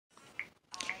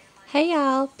Hey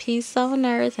y'all, peace on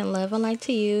earth and love and light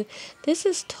to you. This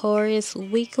is Taurus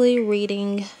weekly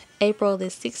reading, April the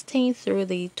 16th through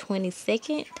the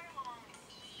 22nd.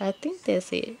 I think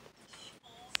that's it.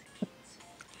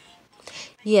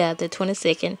 Yeah, the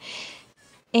 22nd.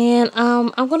 And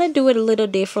I'm gonna do it a little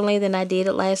differently than I did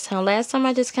it last time. Last time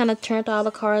I just kind of turned all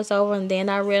the cards over and then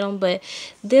I read them, but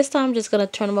this time I'm just gonna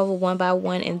turn them over one by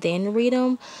one and then read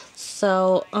them.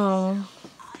 So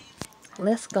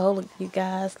let's go, you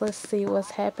guys. Let's see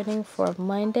what's happening for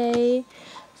Monday.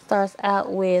 Starts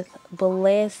out with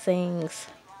blessings.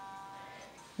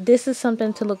 This is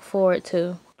something to look forward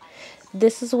to.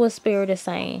 This is what Spirit is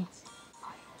saying.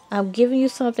 I'm giving you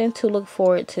something to look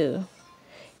forward to.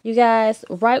 You guys,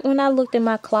 right when I looked at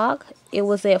my clock, it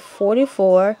was at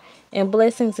 44 and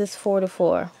blessings is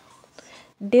 44.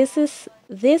 This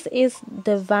is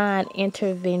divine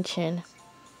intervention.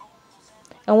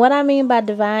 And what I mean by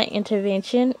divine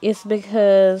intervention is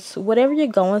because whatever you're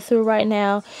going through right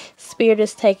now, Spirit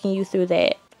is taking you through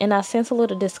that. And I sense a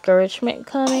little discouragement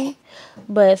coming.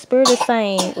 But Spirit is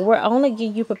saying, we're only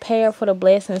getting you prepared for the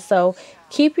blessing. So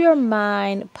keep your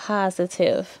mind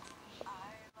positive.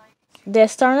 They're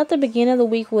starting at the beginning of the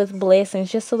week with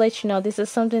blessings, just to let you know this is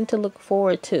something to look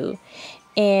forward to.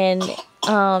 And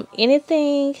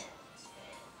anything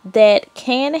that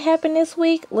can happen this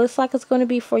week looks like it's going to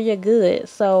be for your good.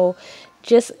 So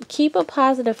just keep a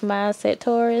positive mindset,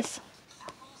 Taurus.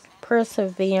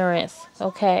 Perseverance.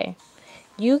 Okay.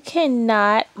 You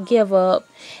cannot give up.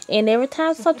 And every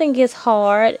time something gets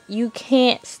hard, you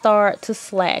can't start to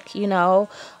slack,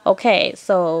 Okay,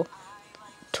 so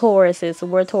Tauruses.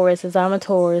 We're Tauruses. I'm a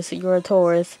Taurus. You're a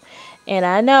Taurus. And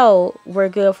I know we're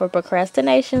good for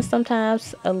procrastination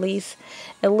sometimes. At least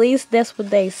that's what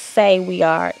they say we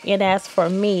are. And as for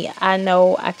me, I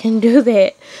know I can do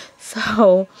that.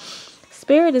 So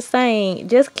Spirit is saying,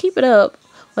 just keep it up.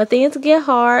 When things get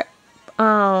hard,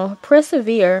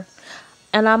 persevere.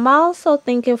 And I'm also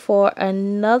thinking for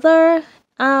another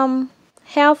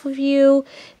half of you,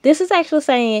 this is actually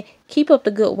saying keep up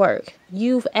the good work.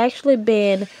 You've actually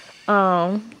been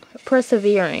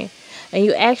persevering, and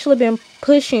you actually been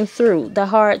pushing through the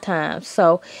hard times.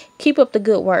 So keep up the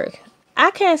good work.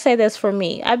 I can't say this for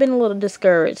me. I've been a little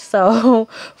discouraged. So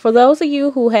for those of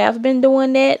you who have been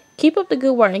doing that, keep up the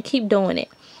good work and keep doing it.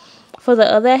 For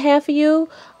the other half of you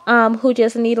who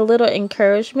just need a little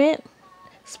encouragement,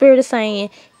 Spirit is saying,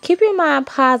 keep your mind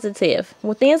positive.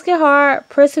 When things get hard,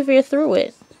 persevere through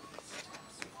it.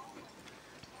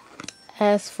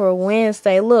 As for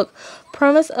Wednesday, look,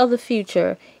 promise of the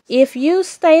future. If you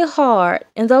stay hard,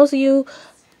 and those of you,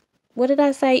 what did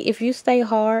I say? If you stay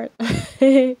hard,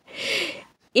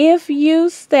 if you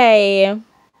stay,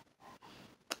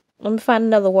 let me find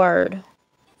another word.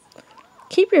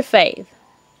 Keep your faith.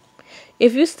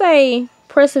 If you stay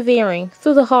persevering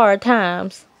through the hard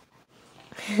times,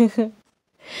 I'm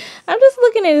just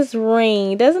looking at this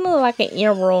ring. Doesn't it look like an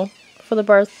emerald for the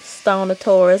birthstone of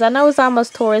Taurus? I know it's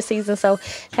almost Taurus season, so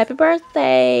happy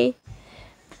birthday,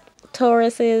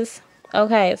 Tauruses.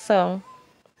 Okay, so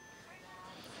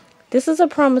this is a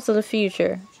promise of the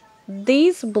future.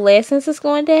 These blessings is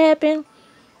going to happen.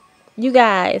 You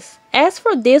guys, as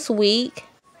for this week,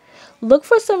 look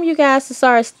for some of you guys to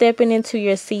start stepping into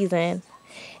your season.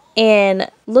 And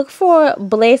look for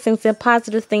blessings and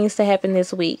positive things to happen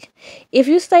this week. If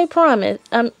you stay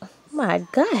my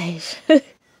gosh.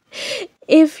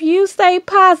 If you stay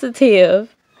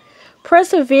positive,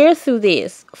 persevere through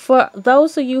this. For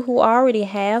those of you who already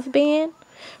have been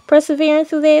persevering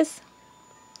through this,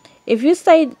 if you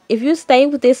stay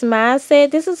with this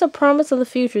mindset, this is a promise of the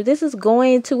future. This is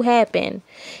going to happen.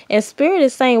 And Spirit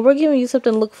is saying, we're giving you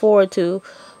something to look forward to.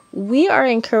 We are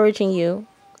encouraging you.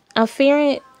 I'm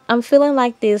feeling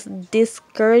like this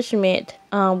discouragement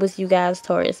with you guys,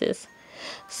 Tauruses.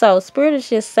 So Spirit is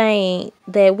just saying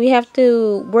that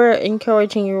we're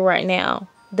encouraging you right now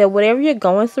that whatever you're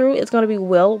going through is going to be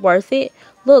well worth it.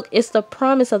 Look, it's the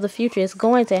promise of the future. It's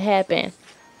going to happen.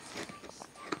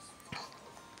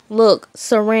 Look,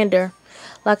 surrender.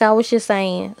 Like I was just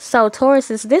saying. So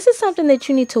Tauruses, this is something that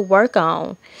you need to work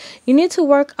on. You need to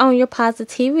work on your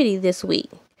positivity this week.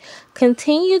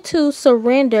 Continue to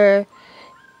surrender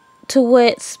to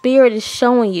what Spirit is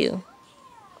showing you.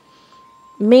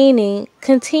 Meaning,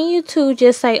 continue to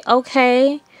just say,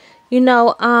 okay,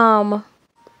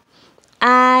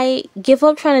 I give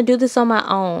up trying to do this on my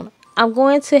own. I'm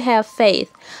going to have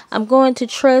faith. I'm going to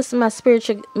trust my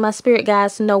spirit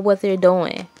guides to know what they're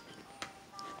doing.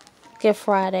 Good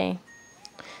Friday.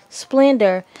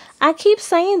 Splendor. I keep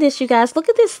saying this, you guys. Look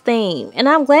at this theme. And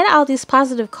I'm glad all these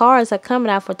positive cards are coming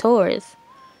out for Taurus.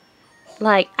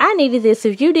 Like, I needed this.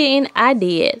 If you didn't, I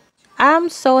did. I'm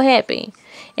so happy.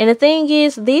 And the thing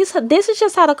is, this is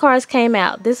just how the cards came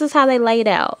out. This is how they laid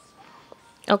out.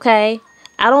 Okay?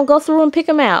 I don't go through and pick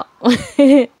them out.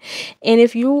 And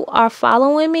if you are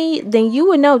following me, then you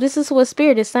would know this is what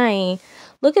Spirit is saying.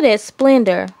 Look at that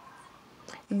splendor.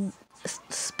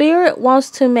 Spirit wants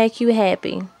to make you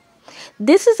happy.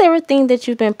 This is everything that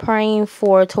you've been praying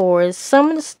for, Taurus.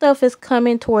 Some of the stuff is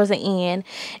coming towards the end.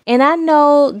 And I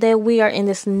know that we are in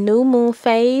this new moon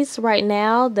phase right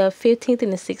now, the 15th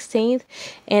and the 16th.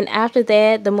 And after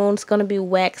that, the moon's going to be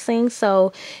waxing.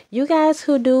 So you guys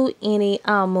who do any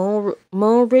moon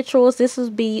rituals, this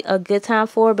would be a good time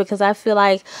for it, because I feel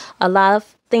like a lot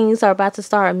of things are about to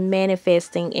start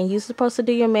manifesting. And you're supposed to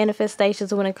do your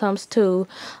manifestations when it comes to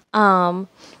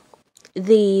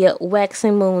the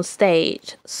waxing moon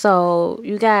stage. So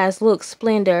you guys, look,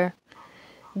 splendor.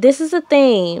 This is a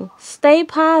theme. Stay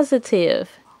positive.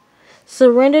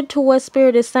 Surrender to what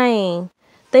Spirit is saying.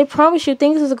 They promise you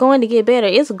things is going to get better.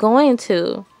 It's going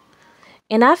to.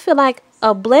 And I feel like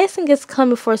a blessing is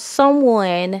coming for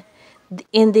someone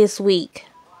in this week.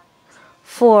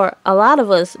 For a lot of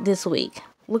us this week.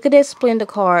 Look at that splendor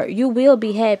card. You will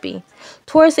be happy.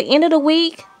 Towards the end of the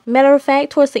week, matter of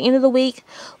fact, towards the end of the week,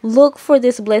 look for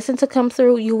this blessing to come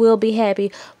through. You will be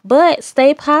happy. But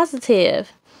stay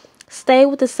positive. Stay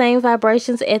with the same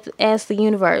vibrations as the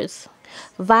universe.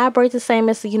 Vibrate the same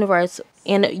as the universe.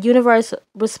 And the universe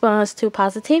responds to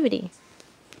positivity.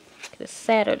 It's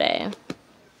Saturday.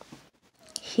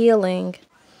 Healing.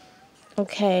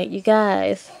 Okay, you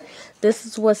guys. This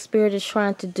is what Spirit is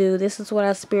trying to do. This is what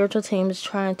our spiritual team is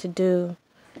trying to do.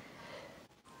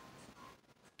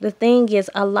 The thing is,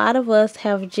 a lot of us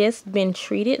have just been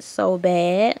treated so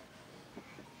bad.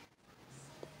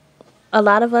 A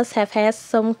lot of us have had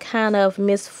some kind of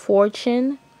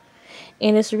misfortune.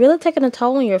 And it's really taking a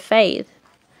toll on your faith.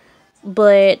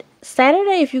 But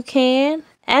Saturday, if you can,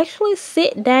 actually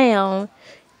sit down.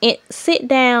 And sit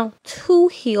down to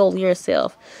heal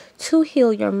yourself. To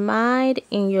heal your mind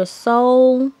and your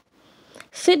soul.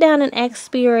 Sit down and ask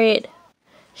Spirit,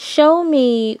 show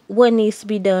me what needs to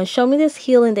be done. Show me this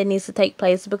healing that needs to take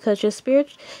place, because your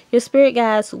spirit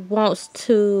guys wants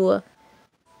to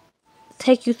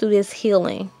take you through this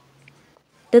healing.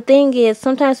 The thing is,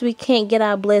 sometimes we can't get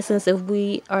our blessings if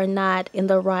we are not in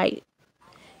the right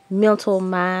mental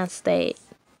mind state,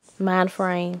 mind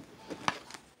frame.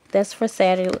 That's for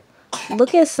Saturday.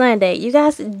 Look at Sunday. You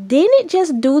guys, didn't it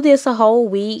just do this a whole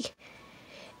week?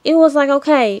 It was like,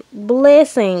 okay,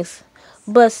 blessings,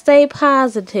 but stay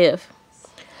positive.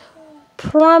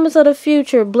 Promise of the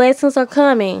future, blessings are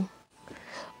coming.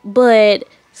 But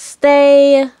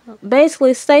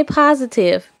basically stay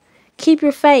positive. Keep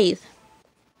your faith.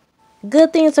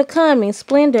 Good things are coming.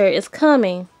 Splendor is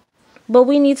coming. But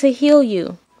we need to heal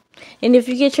you. And if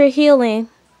you get your healing,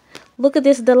 look at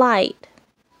this delight.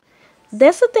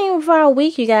 That's the thing for our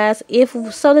week, you guys.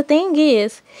 So the thing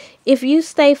is, if you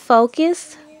stay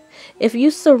focused, if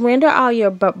you surrender all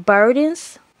your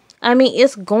burdens, I mean,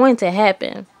 it's going to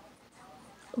happen.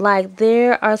 Like,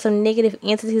 there are some negative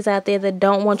entities out there that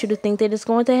don't want you to think that it's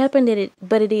going to happen,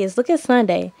 but it is. Look at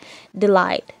Sunday,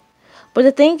 delight. But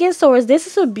the thing is, Taurus, this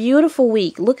is a beautiful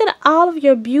week. Look at all of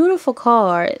your beautiful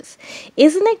cards.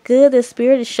 Isn't it good that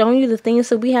Spirit is showing you the things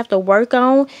that we have to work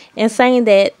on, and saying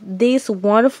that this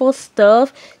wonderful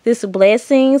stuff, this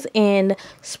blessings and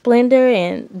splendor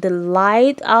and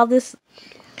delight, all this,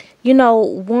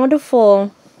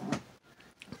 wonderful,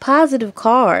 positive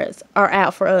cards are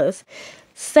out for us,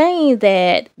 saying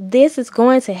that this is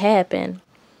going to happen.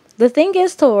 The thing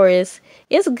is, Taurus,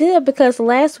 it's good because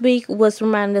last week was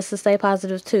reminding us to stay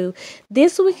positive too.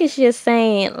 This week is just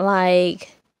saying,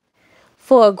 like,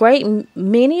 for a great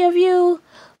many of you,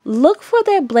 look for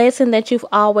that blessing that you've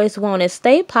always wanted.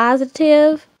 Stay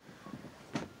positive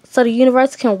so the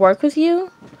universe can work with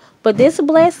you. But this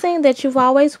blessing that you've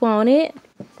always wanted,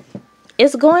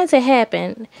 it's going to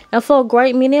happen. And for a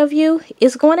great many of you,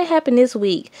 it's going to happen this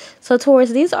week. So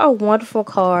Taurus, these are wonderful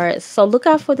cards. So look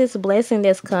out for this blessing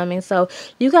that's coming. So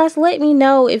you guys, let me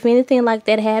know if anything like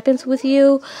that happens with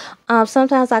you.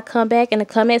 Sometimes I come back in the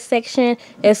comment section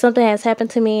if something has happened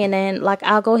to me, and then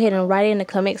I'll go ahead and write it in the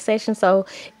comment section. So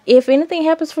if anything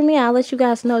happens for me, I'll let you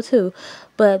guys know too.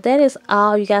 But that is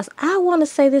all, you guys. I want to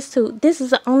say this too. This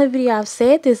is the only video I've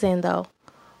said this in though.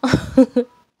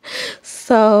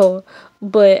 So,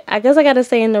 but I guess I gotta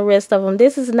say in the rest of them,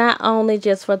 this is not only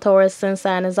just for Taurus sun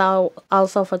sign, it's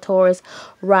also for Taurus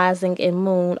rising and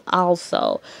moon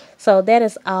also. So that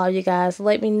is all, you guys.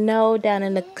 Let me know down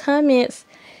in the comments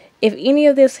if any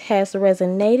of this has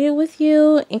resonated with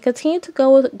you, and continue to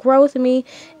grow with me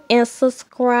and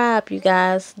subscribe, you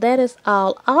guys. That is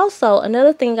all. Also,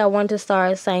 another thing I want to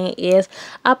start saying is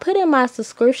I put in my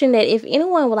subscription that if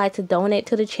anyone would like to donate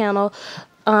to the channel,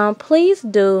 please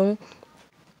do.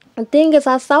 The thing is,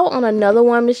 I saw on another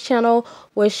woman's channel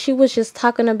where she was just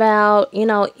talking about, you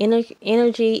know,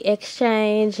 energy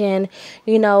exchange, and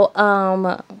you know,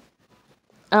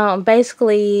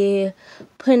 basically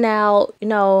putting out, you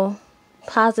know,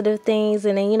 positive things,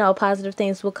 and then, you know, positive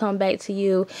things will come back to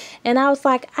you. And I was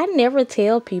like, I never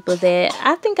tell people that.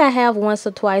 I think I have once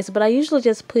or twice, but I usually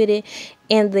just put it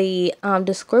in the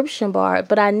description bar,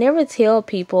 but I never tell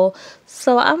people.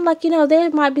 So I'm like, you know, there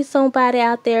might be somebody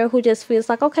out there who just feels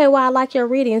like, okay, well, I like your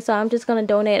reading, so I'm just gonna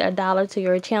donate $1 to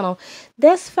your channel.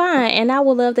 That's fine, and I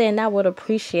would love that, and I would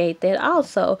appreciate that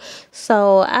also.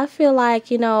 So I feel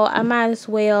like, you know, I might as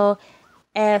well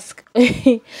ask.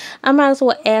 I might as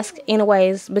well ask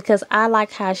anyways, because I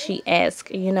like how she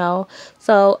asked, you know.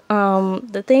 So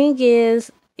the thing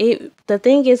is, it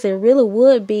really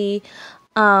would be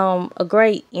a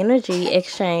great energy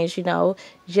exchange, you know,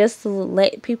 just to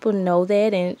let people know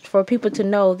that, and for people to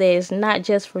know that it's not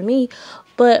just for me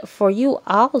but for you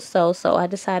also. So I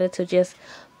decided to just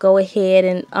go ahead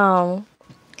and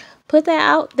put that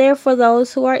out there for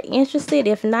those who are interested.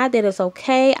 If not, that is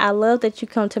okay. I love that you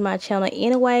come to my channel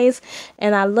anyways,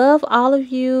 and I love all of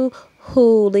you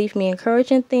who leave me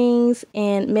encouraging things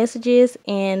and messages,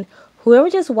 and whoever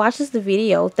just watches the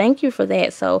video, thank you for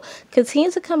that. So continue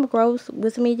to come grow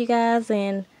with me, you guys,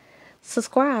 and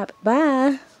subscribe.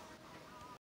 Bye.